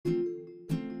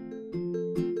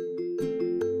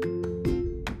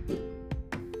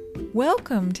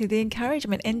Welcome to the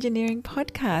Encouragement Engineering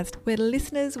Podcast, where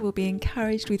listeners will be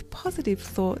encouraged with positive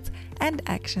thoughts and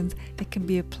actions that can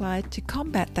be applied to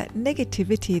combat that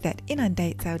negativity that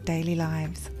inundates our daily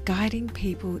lives, guiding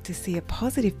people to see a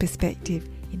positive perspective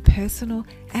in personal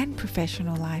and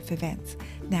professional life events.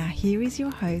 Now here is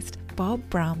your host, Bob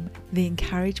Brum, the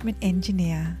Encouragement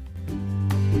Engineer.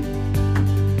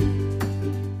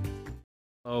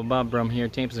 Hello, Bob Brum here,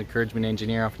 Tampa's Encouragement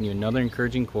Engineer, offering you another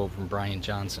encouraging quote from Brian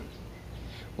Johnson.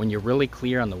 When you're really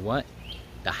clear on the what,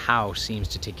 the how seems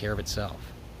to take care of itself.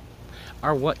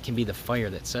 Our what can be the fire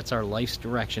that sets our life's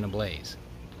direction ablaze.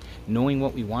 Knowing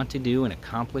what we want to do and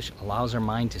accomplish allows our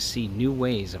mind to see new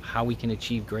ways of how we can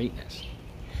achieve greatness.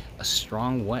 A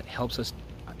strong what helps us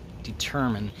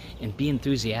determine and be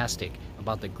enthusiastic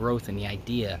about the growth and the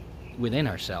idea within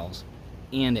ourselves,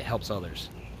 and it helps others.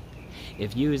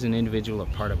 If you as an individual or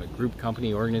part of a group,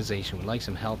 company, or organization would like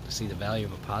some help to see the value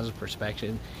of a positive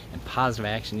perspective and positive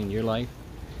action in your life,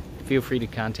 feel free to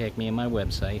contact me on my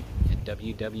website at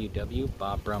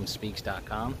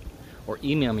www.bobbrumspeaks.com or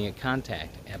email me at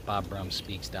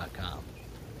contact@bobbrumspeaks.com.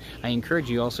 I encourage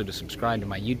you also to subscribe to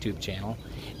my YouTube channel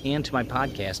and to my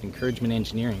podcast, Encouragement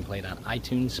Engineering, played on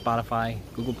iTunes, Spotify,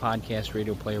 Google Podcasts,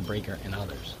 Radio Player, Breaker, and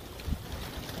others.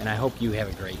 And I hope you have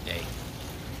a great day.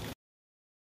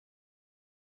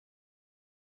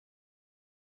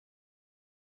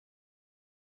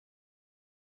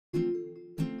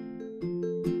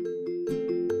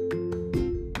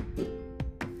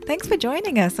 Thanks for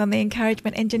joining us on the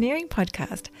Encouragement Engineering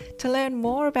Podcast. To learn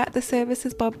more about the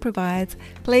services Bob provides,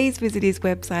 please visit his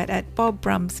website at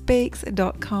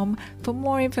bobbrumspeaks.com for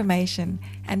more information.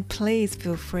 And please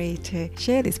feel free to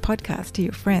share this podcast to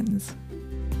your friends.